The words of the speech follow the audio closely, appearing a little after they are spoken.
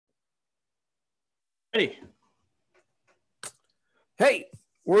Ready. Hey,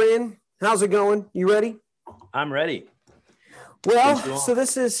 we're in. How's it going? You ready? I'm ready. Well, so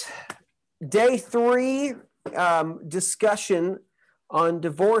this is day 3 discussion on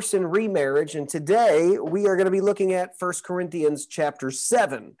divorce and remarriage. And today we are going to be looking at 1 Corinthians chapter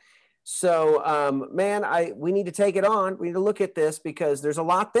 7. So, we need to take it on. We need to look at this because there's a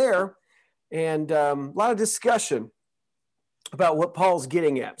lot there and a lot of discussion about what Paul's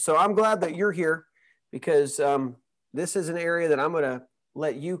getting at. So I'm glad that you're here because this is an area that I'm going to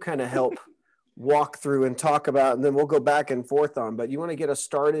let you kind of help walk through and talk about, and then we'll go back and forth on. But you want to get us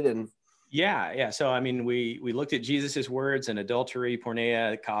started? And yeah. So, I mean, we looked at Jesus's words and adultery,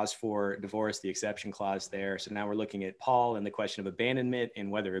 porneia, cause for divorce, the exception clause there. So now we're looking at Paul and the question of abandonment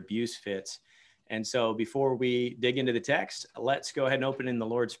and whether abuse fits. And so before we dig into the text, let's go ahead and open in the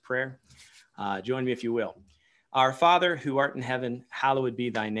Lord's Prayer. Join me if you will. Our Father, who art in heaven, hallowed be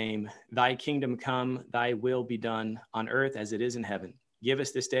thy name. Thy kingdom come, thy will be done on earth as it is in heaven. Give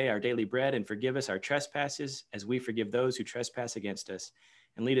us this day our daily bread and forgive us our trespasses as we forgive those who trespass against us.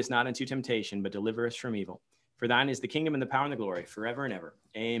 And lead us not into temptation, but deliver us from evil. For thine is the kingdom and the power and the glory forever and ever.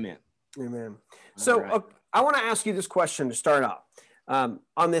 Amen. Amen. So I want to ask you this question to start off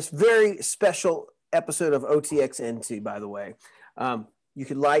on this very special episode of OTXNT, by the way. You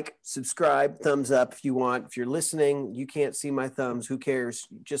could like, subscribe, thumbs up if you want. If you're listening, you can't see my thumbs. Who cares?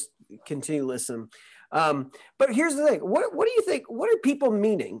 Just continue listening. But here's the thing. What do you think? What are people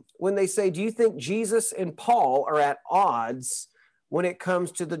meaning when they say, do you think Jesus and Paul are at odds when it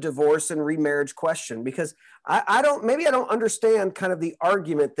comes to the divorce and remarriage question? Because I don't understand kind of the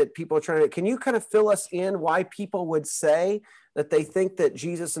argument that people are trying to. Can you kind of fill us in why people would say that they think that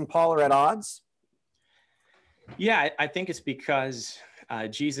Jesus and Paul are at odds? Yeah, I think it's because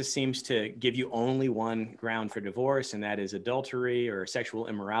Jesus seems to give you only one ground for divorce, and that is adultery or sexual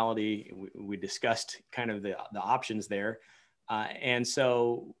immorality. We discussed kind of the options there. And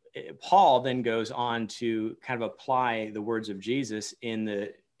so Paul then goes on to kind of apply the words of Jesus in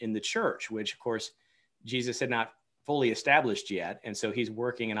the church, which of course Jesus had not fully established yet. And so he's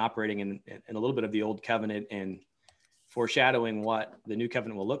working and operating in a little bit of the old covenant and foreshadowing what the new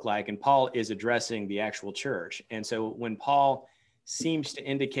covenant will look like. And Paul is addressing the actual church. And so when Paul seems to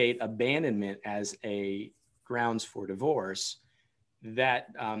indicate abandonment as a grounds for divorce, that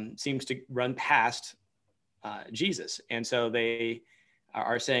seems to run past Jesus. And so they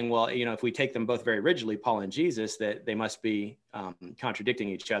are saying, well, you know, if we take them both very rigidly, Paul and Jesus, that they must be contradicting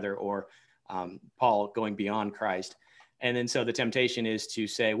each other, or Paul going beyond Christ. And then so the temptation is to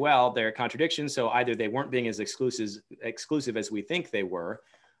say, well, they're contradictions. So either they weren't being as exclusive as we think they were,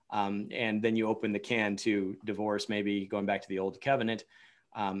 and then you open the can to divorce, maybe going back to the old covenant,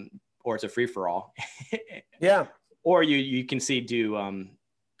 or it's a free-for-all. Yeah. Or you can see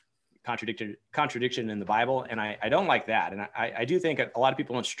contradiction in the Bible, and I don't like that. And I do think a lot of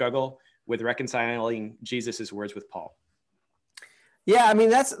people don't struggle with reconciling Jesus's words with Paul. Yeah, I mean,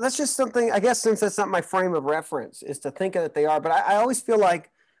 that's just something, I guess, since that's not my frame of reference, is to think that they are. But I always feel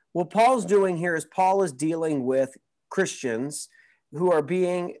like what Paul's doing here is Paul is dealing with Christians who are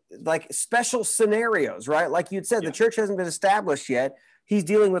being like special scenarios, right? Like you'd said, the church hasn't been established yet. He's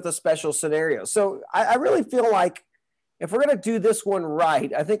dealing with a special scenario. So I really feel like if we're going to do this one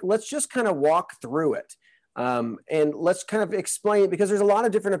right, I think let's just kind of walk through it. And let's kind of explain it, because there's a lot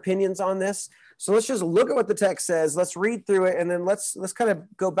of different opinions on this. So let's just look at what the text says. Let's read through it, and then let's kind of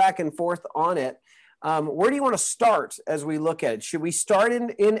go back and forth on it. Where do you want to start as we look at it? Should we start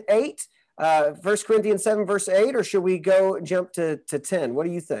in 8, 1 Corinthians 7, verse 8, or should we jump to 10? What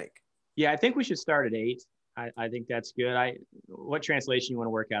do you think? Yeah, I think we should start at 8. I think that's good. What translation you want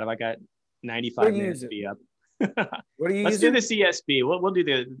to work out of? I got 95 minutes to be up. What are you Let's using? do the CSB. We'll do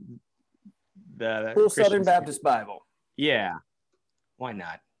the Full Southern Baptist Bible. Yeah, why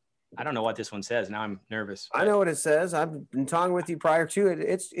not? I don't know what this one says. Now I'm nervous. I know what it says. I've been talking with you prior to it.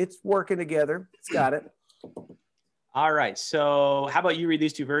 It's working together. It's got it. All right. So how about you read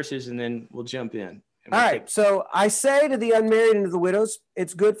these 2 verses and then we'll jump in. All right. So I say to the unmarried and to the widows,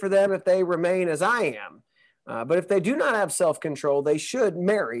 it's good for them if they remain as I am. But if they do not have self-control, they should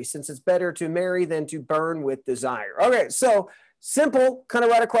marry, since it's better to marry than to burn with desire. Okay. So simple, kind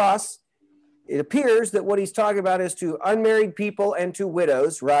of right across. It appears that what he's talking about is to unmarried people and to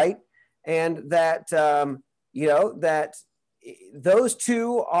widows, right? And that, that those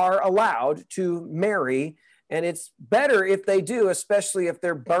two are allowed to marry. And it's better if they do, especially if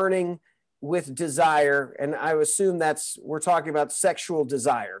they're burning with desire. And I assume we're talking about sexual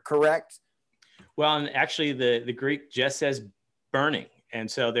desire, correct? Well, and actually the Greek just says burning. And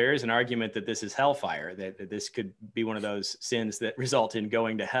so there is an argument that this is hellfire, that this could be one of those sins that result in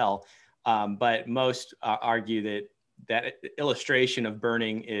going to hell. But most argue that that illustration of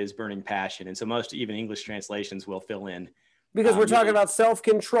burning is burning passion. And so most even English translations will fill in. Because we're talking about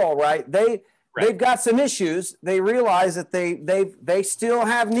self-control, right? They've got some issues. They realize that they still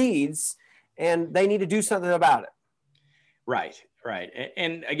have needs and they need to do something about it. Right.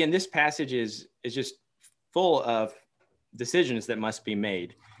 And again, this passage is just full of decisions that must be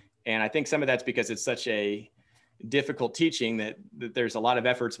made. And I think some of that's because it's such a difficult teaching that there's a lot of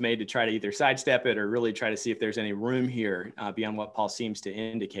efforts made to try to either sidestep it or really try to see if there's any room here beyond what Paul seems to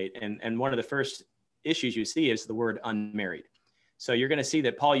indicate. And one of the first issues you see is the word unmarried. So you're going to see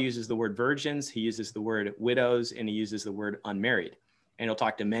that Paul uses the word virgins, he uses the word widows, and he uses the word unmarried. And he'll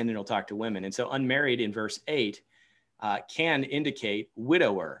talk to men and he'll talk to women. And so unmarried in verse 8 can indicate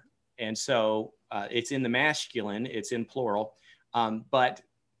widower. And so it's in the masculine, it's in plural, but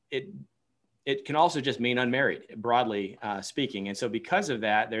it can also just mean unmarried, broadly speaking. And so because of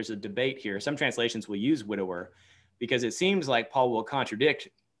that, there's a debate here. Some translations will use widower because it seems like Paul will contradict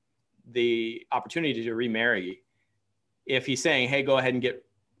the opportunity to remarry. If he's saying, hey, go ahead and get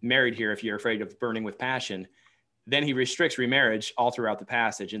married here if you're afraid of burning with passion, then he restricts remarriage all throughout the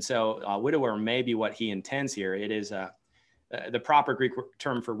passage. And so widower may be what he intends here. It is the proper Greek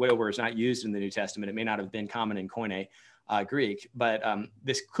term for widower is not used in the New Testament. It may not have been common in Koine Greek, but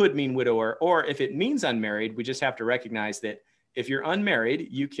this could mean widower. Or if it means unmarried, we just have to recognize that if you're unmarried,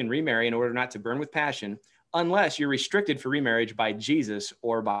 you can remarry in order not to burn with passion, unless you're restricted for remarriage by Jesus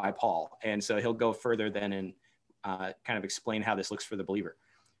or by Paul. And so he'll go further then and kind of explain how this looks for the believer.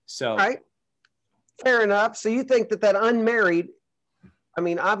 So, right. Fair enough. So you think that unmarried, I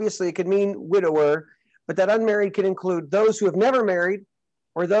mean, obviously it could mean widower, but that unmarried could include those who have never married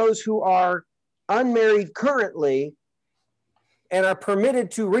or those who are unmarried currently and are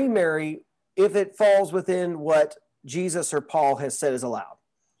permitted to remarry if it falls within what Jesus or Paul has said is allowed.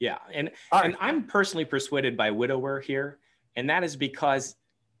 Yeah. And I'm personally persuaded by widower here. And that is because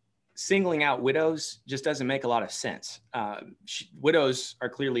singling out widows just doesn't make a lot of sense. Widows are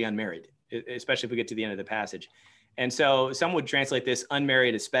clearly unmarried, especially if we get to the end of the passage. And so some would translate this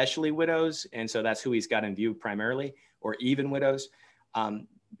unmarried, especially widows. And so that's who he's got in view primarily, or even widows.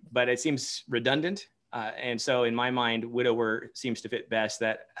 But it seems redundant. And so in my mind, widower seems to fit best.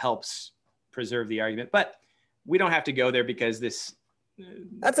 That helps preserve the argument. But we don't have to go there because this...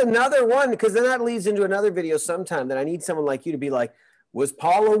 That's another one, because then that leads into another video sometime that I need someone like you to be like, was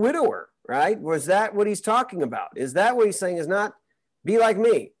Paul a widower, right? Was that what he's talking about? Is that what he's saying is not be like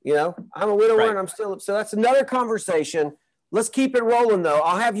me? You know, I'm a widower and I'm still, so that's another conversation. Let's keep it rolling though.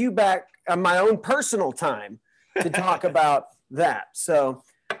 I'll have you back on my own personal time to talk about that. So,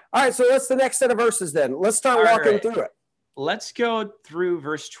 all right. So what's the next set of verses then? Let's start walking through it. Let's go through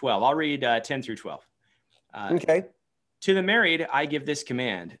verse 12. I'll read 10 through 12. Okay. To the married, I give this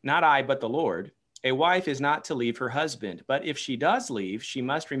command, not I, but the Lord. A wife is not to leave her husband, but if she does leave, she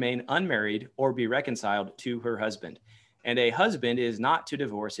must remain unmarried or be reconciled to her husband. And a husband is not to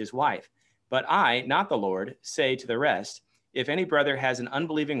divorce his wife. But I, not the Lord, say to the rest, if any brother has an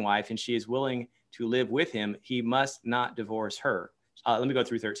unbelieving wife and she is willing to live with him, he must not divorce her. Let me go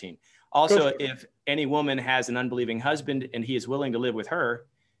through 13. Also, if any woman has an unbelieving husband and he is willing to live with her,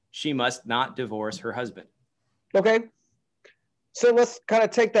 she must not divorce her husband. Okay. So let's kind of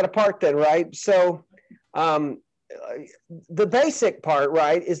take that apart then, right? So the basic part,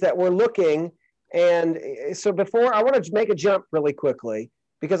 right, is that we're looking, and so before, I want to make a jump really quickly,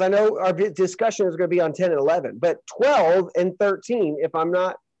 because I know our discussion is going to be on 10 and 11, but 12 and 13, if I'm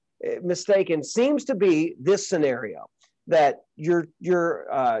not mistaken, seems to be this scenario, that you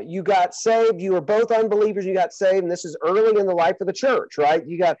got saved, you were both unbelievers, you got saved, and this is early in the life of the church, right?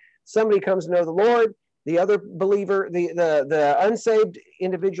 You got somebody comes to know the Lord, the other believer, the unsaved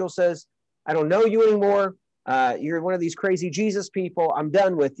individual says, I don't know you anymore. You're one of these crazy Jesus people. I'm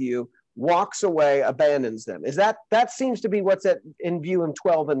done with you. Walks away, abandons them. That seems to be what's in view in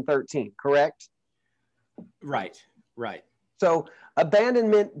 12 and 13, correct? Right. So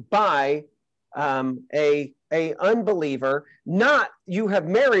abandonment by a unbeliever, not you have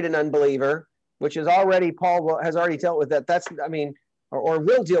married an unbeliever, which is already, Paul has already dealt with that. That's, I mean, or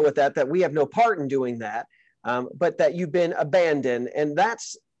will deal with that we have no part in doing that, but that you've been abandoned. And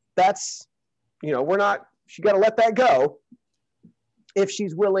that's, you know, she got to let that go if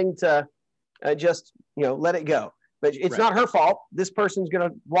she's willing to just, you know, let it go. But it's not her fault. This person's going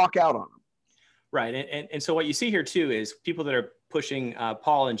to walk out on them. Right. And so what you see here too is people that are pushing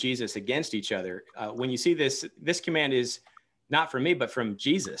Paul and Jesus against each other. When you see this command is not from me, but from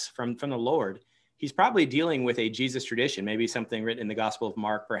Jesus, from the Lord. He's probably dealing with a Jesus tradition, maybe something written in the Gospel of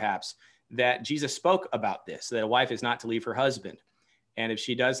Mark, perhaps, that Jesus spoke about this, that a wife is not to leave her husband. And if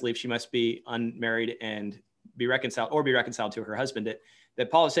she does leave, she must be unmarried and be reconciled to her husband.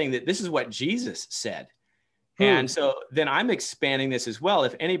 That Paul is saying that this is what Jesus said. And so then I'm expanding this as well.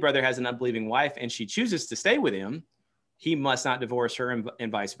 If any brother has an unbelieving wife and she chooses to stay with him, he must not divorce her,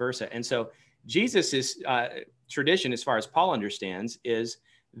 and vice versa. And so Jesus's tradition, as far as Paul understands, is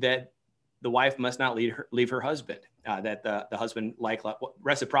that the wife must not leave her husband, that the husband, like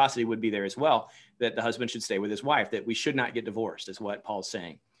reciprocity would be there as well, that the husband should stay with his wife, that we should not get divorced, is what Paul's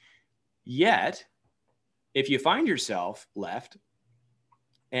saying. Yet, if you find yourself left,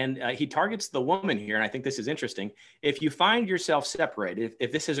 and he targets the woman here, and I think this is interesting, if you find yourself separated,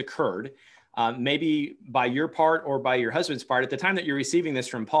 if this has occurred, maybe by your part or by your husband's part, at the time that you're receiving this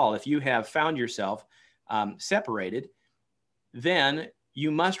from Paul, if you have found yourself separated, then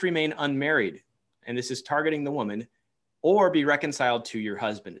you must remain unmarried. And this is targeting the woman, or be reconciled to your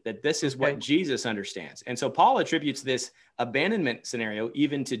husband, that this is what Jesus understands. And so Paul attributes this abandonment scenario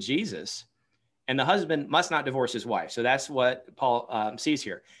even to Jesus, and the husband must not divorce his wife. So that's what Paul sees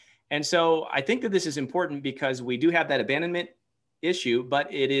here. And so I think that this is important because we do have that abandonment issue,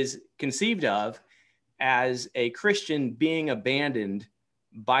 but it is conceived of as a Christian being abandoned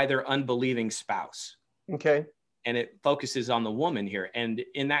by their unbelieving spouse. Okay. And it focuses on the woman here. And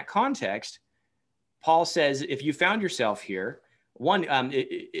in that context, Paul says, if you found yourself here, one,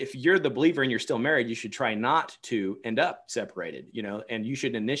 if you're the believer and you're still married, you should try not to end up separated, and you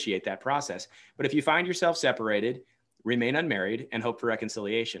should initiate that process. But if you find yourself separated, remain unmarried and hope for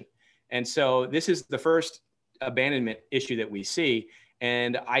reconciliation. And so this is the first abandonment issue that we see.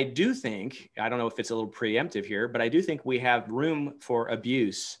 And I do think, I don't know if it's a little preemptive here, but I do think we have room for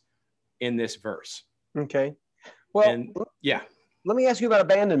abuse in this verse. Okay. Well, let me ask you about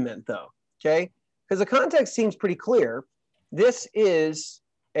abandonment though. Okay. Because the context seems pretty clear. This is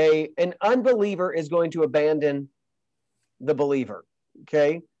an unbeliever is going to abandon the believer.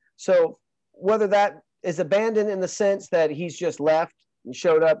 Okay. So whether that is abandoned in the sense that he's just left and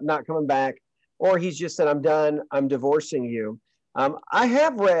showed up, not coming back, or he's just said, I'm done, I'm divorcing you. I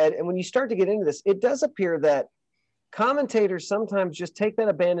have read, and when you start to get into this, it does appear that commentators sometimes just take that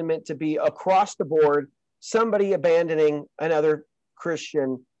abandonment to be across the board, somebody abandoning another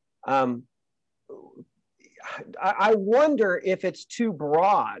Christian. I wonder if it's too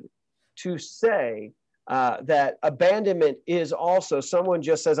broad to say that abandonment is also someone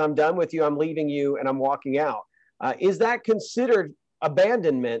just says, I'm done with you, I'm leaving you, and I'm walking out. Is that considered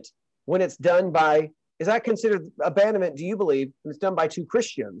abandonment when it's done by, is that considered abandonment, do you believe, when it's done by two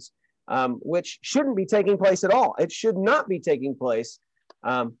Christians, which shouldn't be taking place at all? It should not be taking place,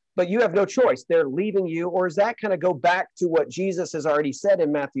 but you have no choice. They're leaving you. Or does that kind of go back to what Jesus has already said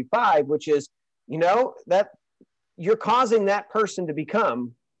in Matthew 5, which is, that you're causing that person to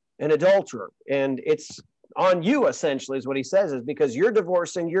become an adulterer. And it's on you, essentially, is what he says, is because you're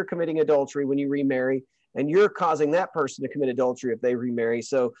divorcing, you're committing adultery when you remarry, and you're causing that person to commit adultery if they remarry.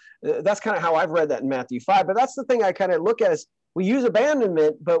 So that's kind of how I've read that in Matthew 5. But that's the thing I kind of look at is we use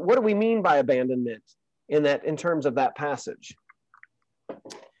abandonment, but what do we mean by abandonment in terms of that passage?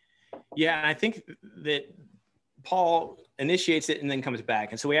 Yeah, I think that Paul initiates it and then comes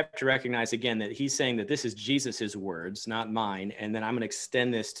back. And so we have to recognize again that he's saying that this is Jesus's words, not mine. And then I'm going to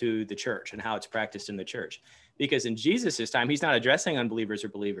extend this to the church and how it's practiced in the church. Because in Jesus's time, he's not addressing unbelievers or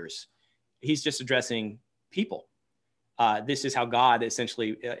believers. He's just addressing people. This is how God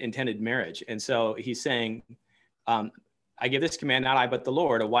essentially intended marriage. And so he's saying, I give this command, not I, but the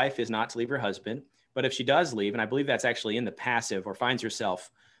Lord. A wife is not to leave her husband. But if she does leave, and I believe that's actually in the passive, or finds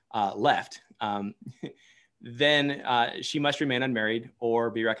herself left, then she must remain unmarried or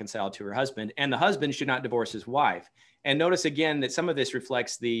be reconciled to her husband. And the husband should not divorce his wife. And notice again that some of this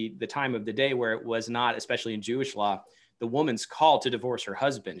reflects the time of the day where it was not, especially in Jewish law, the woman's call to divorce her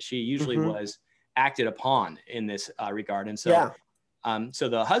husband. She usually was acted upon in this regard. And so, so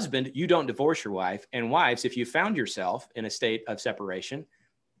the husband, you don't divorce your wife. And wives, if you found yourself in a state of separation,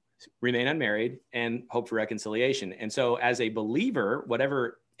 remain unmarried and hope for reconciliation. And so as a believer,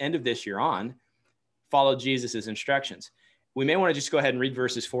 whatever end of this you're on, follow Jesus's instructions. We may want to just go ahead and read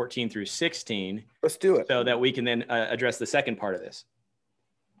verses 14 through 16. Let's do it. So that we can then address the second part of this.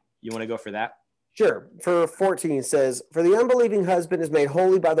 You want to go for that? Sure. For 14 says, for the unbelieving husband is made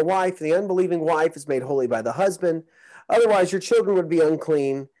holy by the wife, and the unbelieving wife is made holy by the husband. Otherwise, your children would be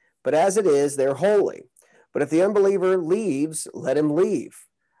unclean, but as it is, they're holy. But if the unbeliever leaves, let him leave.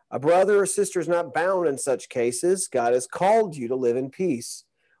 A brother or sister is not bound in such cases. God has called you to live in peace.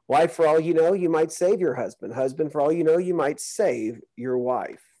 Wife, for all you know, you might save your husband. Husband, for all you know, you might save your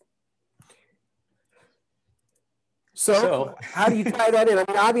wife. So how do you tie that in? I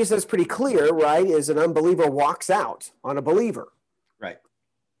mean, obviously, that's pretty clear, right? Is an unbeliever walks out on a believer. Right.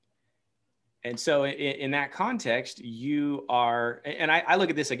 And so in that context, you are, and I look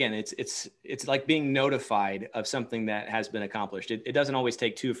at this again, it's like being notified of something that has been accomplished. It doesn't always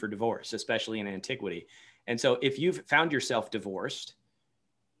take two for divorce, especially in antiquity. And so if you've found yourself divorced,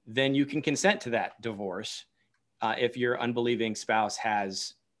 then you can consent to that divorce if your unbelieving spouse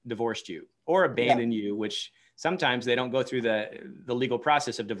has divorced you or abandoned you, which sometimes they don't go through the legal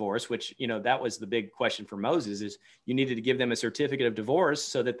process of divorce, which, that was the big question for Moses, is you needed to give them a certificate of divorce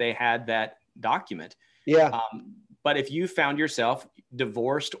so that they had that document. Yeah. But if you found yourself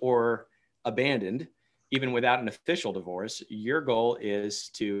divorced or abandoned, even without an official divorce, your goal is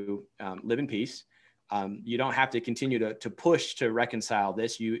to live in peace. You don't have to continue to push to reconcile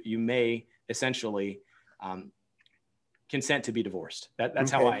this. You may essentially consent to be divorced.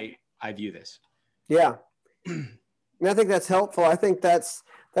 That's how I view this. Yeah. And I think that's helpful. I think that's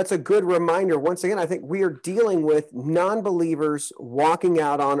a good reminder. Once again, I think we are dealing with non-believers walking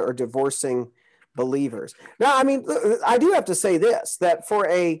out on or divorcing believers. Now, I mean, I do have to say this, that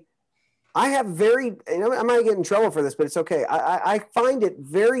I have very, I might get in trouble for this, but it's okay. I find it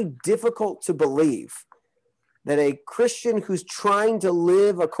very difficult to believe that a Christian who's trying to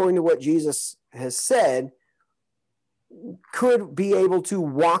live according to what Jesus has said could be able to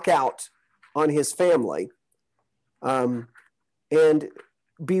walk out on his family and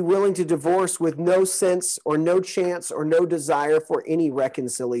be willing to divorce with no sense or no chance or no desire for any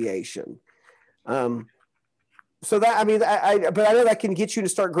reconciliation. So that, I mean, but I know that can get you to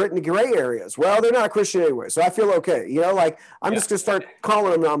start gritting the gray areas. Well, they're not a Christian anyway, so I feel okay. I'm just going to start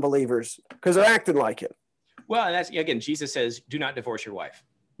calling them non-believers because they're acting like it. Well, and that's, again, Jesus says, do not divorce your wife.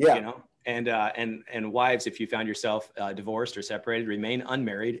 Yeah. And wives, if you found yourself divorced or separated, remain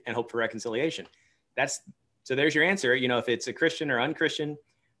unmarried and hope for reconciliation. So there's your answer. If it's a Christian or unchristian,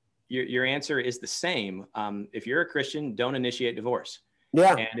 your answer is the same. If you're a Christian, don't initiate divorce.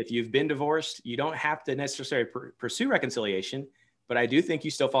 Yeah. And if you've been divorced, you don't have to necessarily pursue reconciliation, but I do think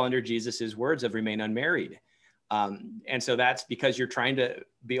you still fall under Jesus's words of remain unmarried. And so that's because you're trying to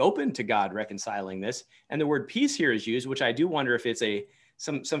be open to God reconciling this. And the word peace here is used, which I do wonder if it's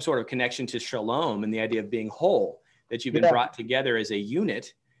some sort of connection to shalom and the idea of being whole, that you've been brought together as a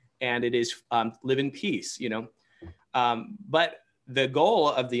unit, and it is live in peace, but the goal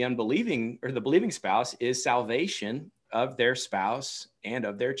of the unbelieving or the believing spouse is salvation of their spouse and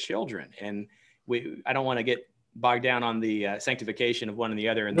of their children. And I don't want to get bogged down on the sanctification of one and the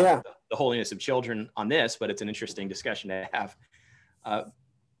other and the holiness of children on this, but it's an interesting discussion to have.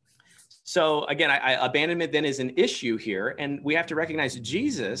 So again, abandonment then is an issue here, and we have to recognize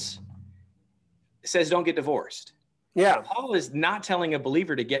Jesus says don't get divorced. Yeah. Paul is not telling a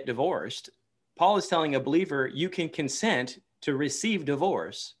believer to get divorced. Paul is telling a believer you can consent to receive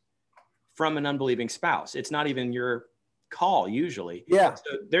divorce from an unbelieving spouse. It's not even your call usually. Yeah.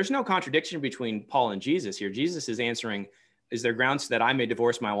 So there's no contradiction between Paul and Jesus here. Jesus is answering, is there grounds that I may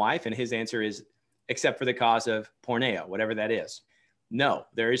divorce my wife? And his answer is, except for the cause of porneia, whatever that is. No,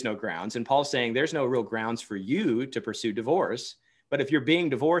 there is no grounds. And Paul's saying there's no real grounds for you to pursue divorce. But if you're being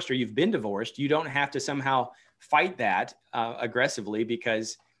divorced or you've been divorced, you don't have to somehow fight that aggressively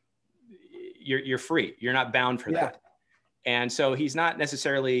because you're free. You're not bound for that. And so he's not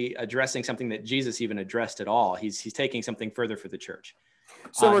necessarily addressing something that Jesus even addressed at all. He's taking something further for the church.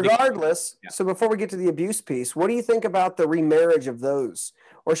 So regardless, so before we get to the abuse piece, what do you think about the remarriage of those?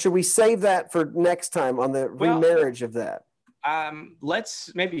 Or should we save that for next time on the remarriage of that?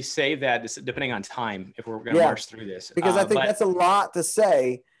 Let's maybe save that depending on time if we're going to march through this. Because I think that's a lot to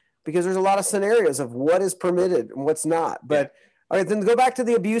say, because there's a lot of scenarios of what is permitted and what's not. But all right, then go back to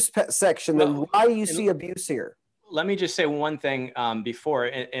the abuse section. Then why do you see abuse here? Let me just say one thing before,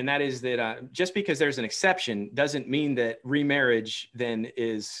 and that is that just because there's an exception doesn't mean that remarriage then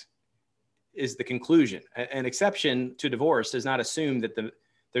is the conclusion. An exception to divorce does not assume that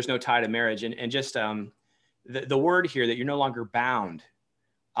there's no tie to marriage. And just the word here that you're no longer bound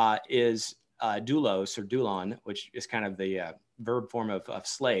is doulos or doulon, which is kind of the verb form of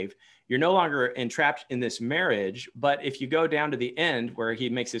slave. You're no longer entrapped in this marriage, but if you go down to the end where he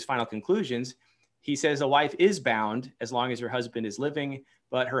makes his final conclusions, he says a wife is bound as long as her husband is living,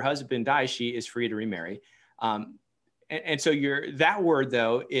 but her husband dies, she is free to remarry. And so that word,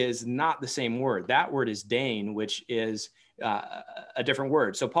 though, is not the same word. That word is dein, which is a different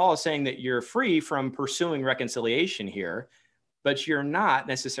word. So Paul is saying that you're free from pursuing reconciliation here, but you're not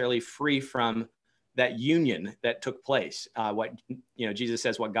necessarily free from that union that took place. Jesus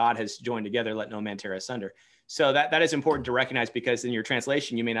says, what God has joined together, let no man tear asunder. So that is important to recognize, because in your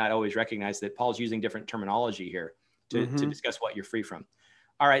translation, you may not always recognize that Paul's using different terminology here to discuss what you're free from.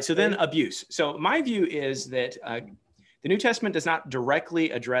 All right, so then abuse. So my view is that The New Testament does not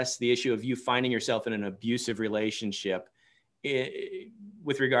directly address the issue of you finding yourself in an abusive relationship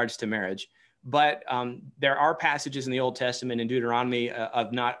with regards to marriage. But there are passages in the Old Testament in Deuteronomy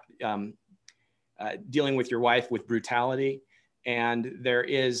of not dealing with your wife with brutality. And there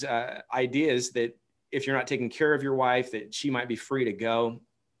is ideas that if you're not taking care of your wife, that she might be free to go,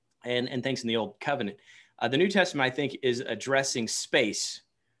 and things in the Old Covenant. The New Testament, I think, is addressing space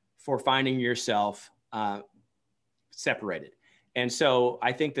for finding yourself separated. And so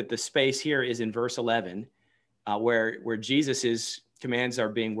I think that the space here is in verse 11, where Jesus' commands are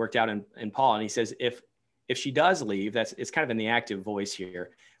being worked out in Paul. And he says, if she does leave, it's kind of in the active voice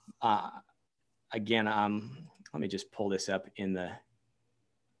here. Again, let me just pull this up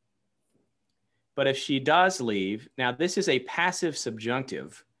but if she does leave, now this is a passive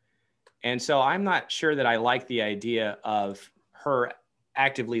subjunctive. And so I'm not sure that I like the idea of her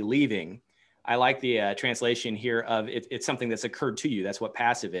actively leaving. I like the translation here of it's something that's occurred to you. That's what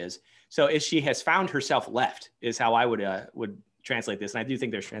passive is. So if she has found herself left is how I would translate this. And I do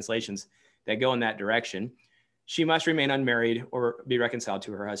think there's translations that go in that direction. She must remain unmarried or be reconciled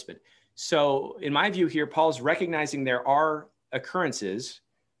to her husband. So in my view here, Paul's recognizing there are occurrences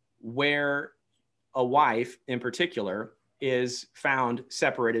where a wife in particular is found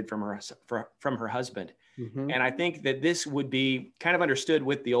separated from her husband. Mm-hmm. And I think that this would be kind of understood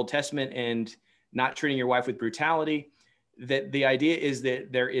with the Old Testament and not treating your wife with brutality, that the idea is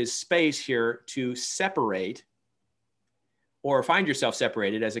that there is space here to separate or find yourself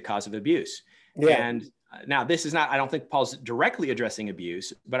separated as a cause of abuse. Yeah. And now this is not, I don't think Paul's directly addressing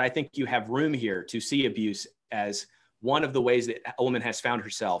abuse, but I think you have room here to see abuse as one of the ways that a woman has found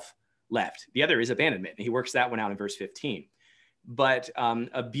herself left. The other is abandonment. And he works that one out in verse 15. But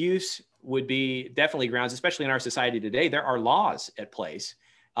abuse would be definitely grounds, especially in our society today. There are laws at place.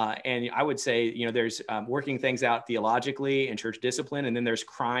 And I would say, there's working things out theologically and church discipline, and then there's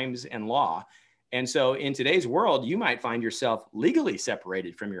crimes and law. And so in today's world, you might find yourself legally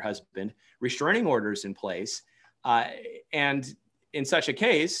separated from your husband, restraining orders in place. And in such a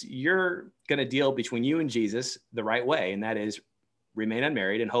case, you're going to deal between you and Jesus the right way. And that is remain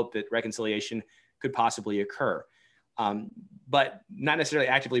unmarried and hope that reconciliation could possibly occur. But not necessarily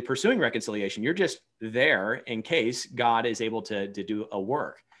actively pursuing reconciliation. You're just there in case God is able to do a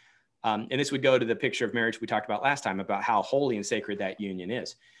work. And this would go to the picture of marriage we talked about last time about how holy and sacred that union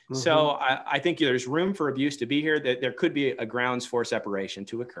is. Mm-hmm. So I think there's room for abuse to be here, that there could be a grounds for separation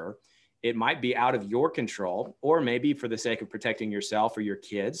to occur. It might be out of your control, or maybe for the sake of protecting yourself or your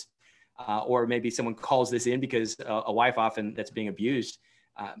kids, or maybe someone calls this in because a wife often that's being abused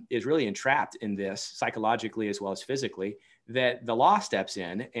is really entrapped in this psychologically as well as physically, that the law steps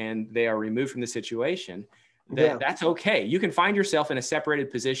in and they are removed from the situation. That's okay. You can find yourself in a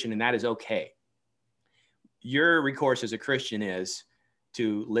separated position, and that is okay. Your recourse as a Christian is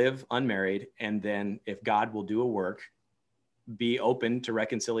to live unmarried, and then if God will do a work, be open to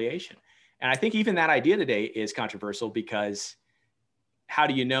reconciliation. And I think even that idea today is controversial, because how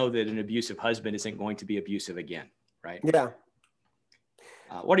do you know that an abusive husband isn't going to be abusive again, right? Yeah.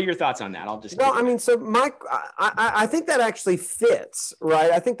 What are your thoughts on that? So Mike, I think that actually fits, right?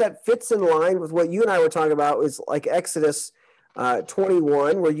 I think that fits in line with what you and I were talking about, is like Exodus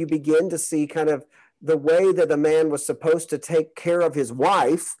 21, where you begin to see kind of the way that a man was supposed to take care of his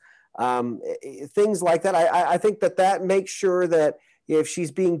wife, things like that. I think that makes sure that if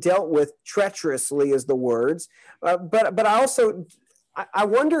she's being dealt with treacherously, is the words. But I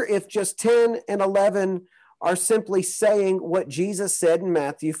wonder if just 10 and 11 are simply saying what Jesus said in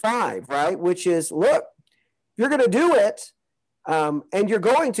Matthew 5, right? Which is, look, you're going to do it, and you're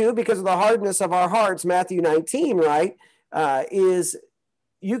going to, because of the hardness of our hearts, Matthew 19, right, is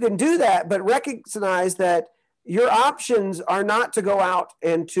you can do that, but recognize that your options are not to go out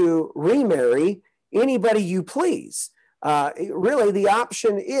and to remarry anybody you please. Really, the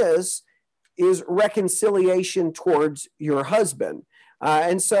option is reconciliation towards your husband.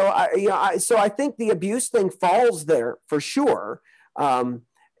 And so I think the abuse thing falls there for sure. But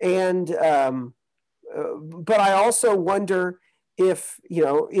I also wonder if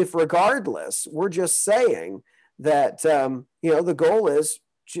regardless, we're just saying that, the goal is,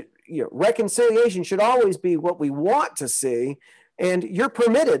 reconciliation should always be what we want to see, and you're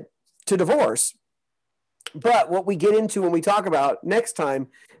permitted to divorce. But what we get into when we talk about next time,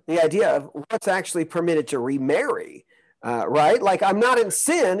 the idea of what's actually permitted to remarry. Right? Like, I'm not in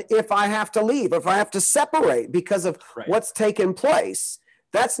sin if I have to leave, if I have to separate because of what's taken place.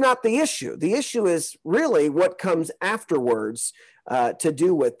 That's not the issue. The issue is really what comes afterwards to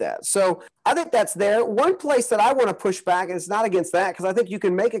do with that. So I think that's there. One place that I want to push back, and it's not against that, because I think you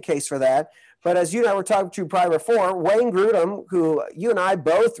can make a case for that, But as you and I were talking to probably before, Wayne Grudem, who you and I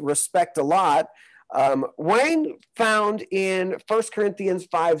both respect a lot, Wayne found in 1 Corinthians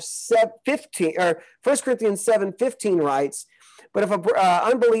 5:15 or 1 Corinthians 7:15 writes, but if an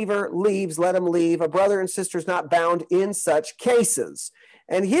unbeliever leaves, let him leave. A brother and sister is not bound in such cases.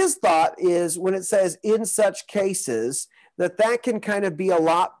 And his thought is when it says in such cases, that can kind of be a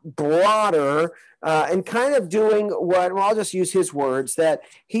lot broader and kind of doing what, well, I'll just use his words, that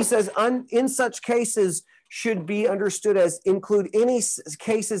he says in such cases should be understood as include any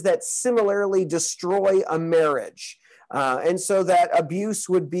cases that similarly destroy a marriage. And so that abuse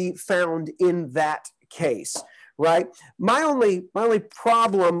would be found in that case, right? My only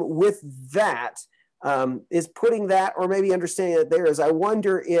problem with that is putting that, or maybe understanding that there is, I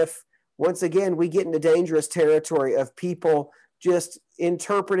wonder if, once again, we get into dangerous territory of people just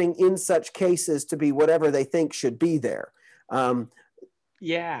interpreting in such cases to be whatever they think should be there.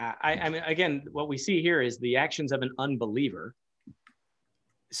 Yeah, I mean, again, what we see here is the actions of an unbeliever,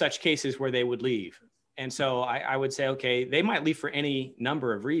 such cases where they would leave. And so I would say, okay, they might leave for any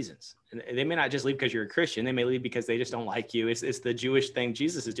number of reasons. And they may not just leave because you're a Christian. They may leave because they just don't like you. It's the Jewish thing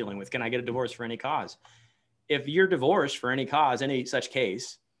Jesus is dealing with. Can I get a divorce for any cause? If you're divorced for any cause, any such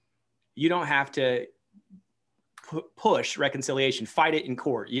case, you don't have to push reconciliation, fight it in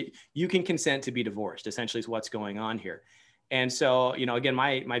court. You can consent to be divorced, essentially is what's going on here. And so, you know, again,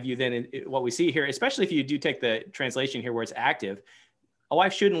 my view then, what we see here, especially if you do take the translation here where it's active, a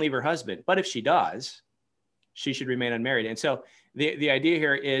wife shouldn't leave her husband, but if she does, she should remain unmarried. And so the idea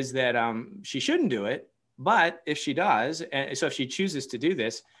here is that she shouldn't do it, but if she does, and so if she chooses to do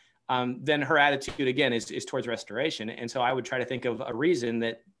this, then her attitude again is towards restoration. And so I would try to think of a reason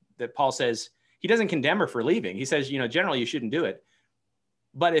that Paul says, he doesn't condemn her for leaving. He says, you know, generally you shouldn't do it.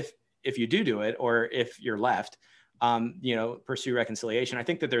 But if you do it, or if you're left, you know, pursue reconciliation. I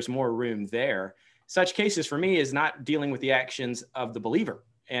think that there's more room there. Such cases for me is not dealing with the actions of the believer.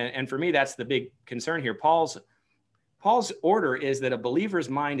 And for me, that's the big concern here. Paul's order is that a believer's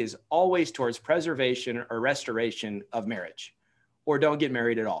mind is always towards preservation or restoration of marriage, or don't get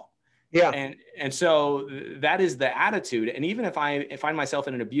married at all. Yeah. And so that is the attitude. And even if I find myself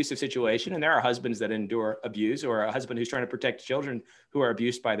in an abusive situation, and there are husbands that endure abuse, or a husband who's trying to protect children who are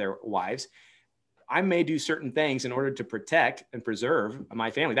abused by their wives, I may do certain things in order to protect and preserve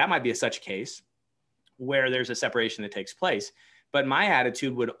my family. That might be a such case where there's a separation that takes place. But my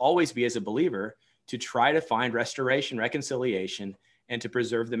attitude would always be, as a believer, to try to find restoration, reconciliation, and to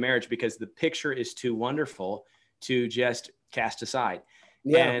preserve the marriage, because the picture is too wonderful to just cast aside.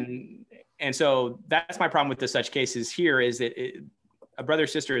 Yeah. And so that's my problem with the such cases here, is that a brother or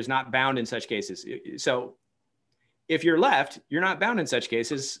sister is not bound in such cases. So if you're left, you're not bound in such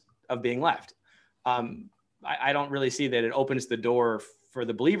cases of being left. I don't really see that it opens the door for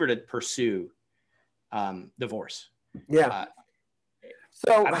the believer to pursue divorce. Yeah.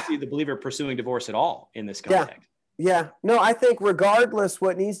 So I don't see the believer pursuing divorce at all in this context. Yeah. No, I think regardless,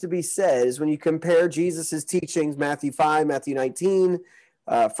 what needs to be said is when you compare Jesus's teachings, Matthew 5, Matthew 19,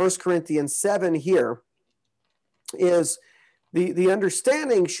 1 Corinthians 7 here, is the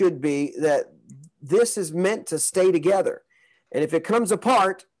understanding should be that this is meant to stay together. And if it comes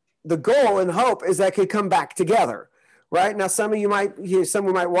apart, the goal and hope is that it could come back together, right? Now, some might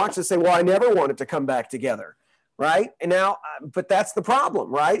watch and say, well, I never want it to come back together, right? And now, but that's the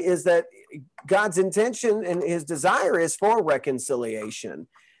problem, right? Is that God's intention and his desire is for reconciliation.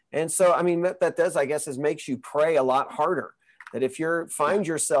 And so, I mean, that does, I guess, makes you pray a lot harder. That if you find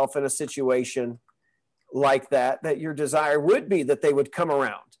yourself in a situation like that your desire would be that they would come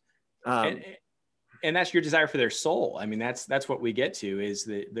around. And that's your desire for their soul. I mean, that's what we get to, is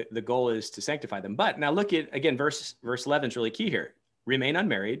the goal is to sanctify them. But now look at, again, verse 11 is really key here. Remain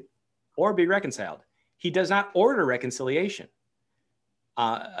unmarried or be reconciled. He does not order reconciliation.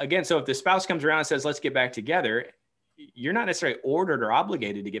 Again, so if the spouse comes around and says, let's get back together, you're not necessarily ordered or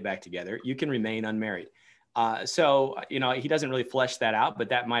obligated to get back together. You can remain unmarried. So, you know, he doesn't really flesh that out, but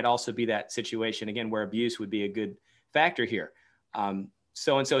that might also be that situation, again, where abuse would be a good factor here.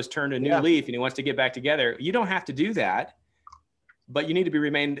 So-and-so has turned a new leaf and he wants to get back together. You don't have to do that, but you need to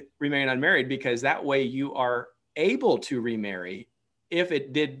remain unmarried, because that way you are able to remarry if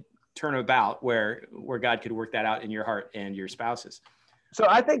it did turn about where God could work that out in your heart and your spouse's. So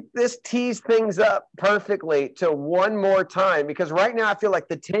I think this tees things up perfectly to one more time, because right now I feel like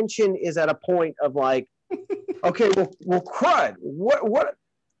the tension is at a point of like, okay, well, crud.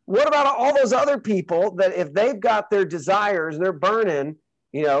 What about all those other people that if they've got their desires and they're burning,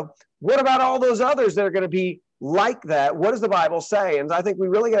 you know, what about all those others that are going to be like that? What does the Bible say? And I think we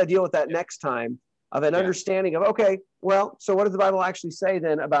really got to deal with that next time. of an understanding of, okay, well, so what does the Bible actually say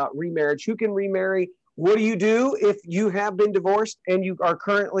then about remarriage? Who can remarry? What do you do if you have been divorced and you are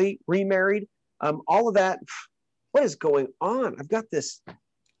currently remarried? All of that. What is going on? I've got this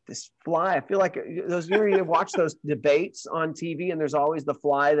fly. I feel like those, you watch those debates on TV and there's always the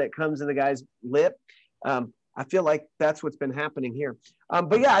fly that comes in the guy's lip. I feel like that's what's been happening here.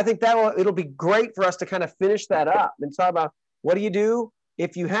 But yeah, I think it'll be great for us to kind of finish that up and talk about what do you do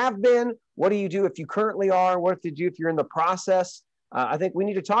if you have been, what do you do if you currently are, what do you do if you're in the process? I think we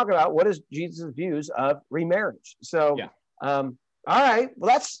need to talk about what is Jesus' views of remarriage. So, all right,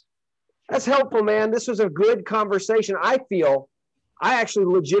 well, that's helpful, man. This was a good conversation. I actually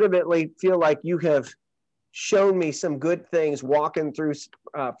legitimately feel like you have shown me some good things walking through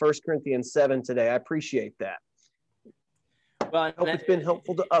 1 Corinthians 7 today. I appreciate that. Well, I hope it's been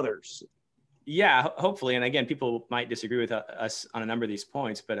helpful to others. Yeah, hopefully. And again, people might disagree with us on a number of these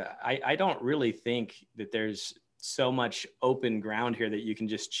points, but I don't really think that there's so much open ground here that you can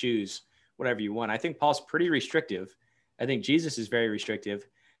just choose whatever you want. I think Paul's pretty restrictive. I think Jesus is very restrictive.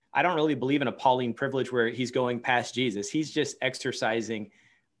 I don't really believe in a Pauline privilege where he's going past Jesus. He's just exercising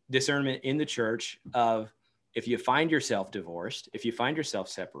discernment in the church of, if you find yourself divorced, if you find yourself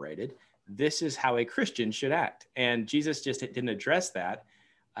separated, this is how a Christian should act. And Jesus just didn't address that.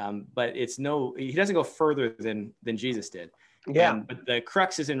 But he doesn't go further than Jesus did. Yeah. But the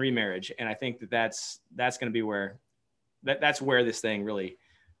crux is in remarriage. And I think that's going to be where that's where this thing really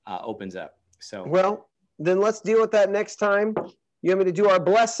opens up. So, well, then let's deal with that next time. You want me to do our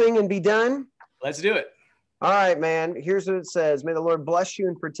blessing and be done? Let's do it. All right, man. Here's what it says. May the Lord bless you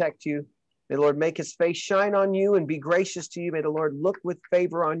and protect you. May the Lord make his face shine on you and be gracious to you. May the Lord look with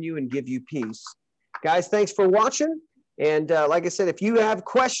favor on you and give you peace. Guys, thanks for watching. And like I said, if you have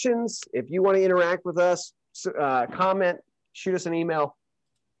questions, if you want to interact with us, comment, shoot us an email.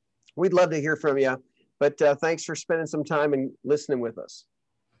 We'd love to hear from you. But thanks for spending some time and listening with us.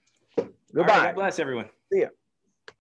 Goodbye. All right, God bless everyone. See ya.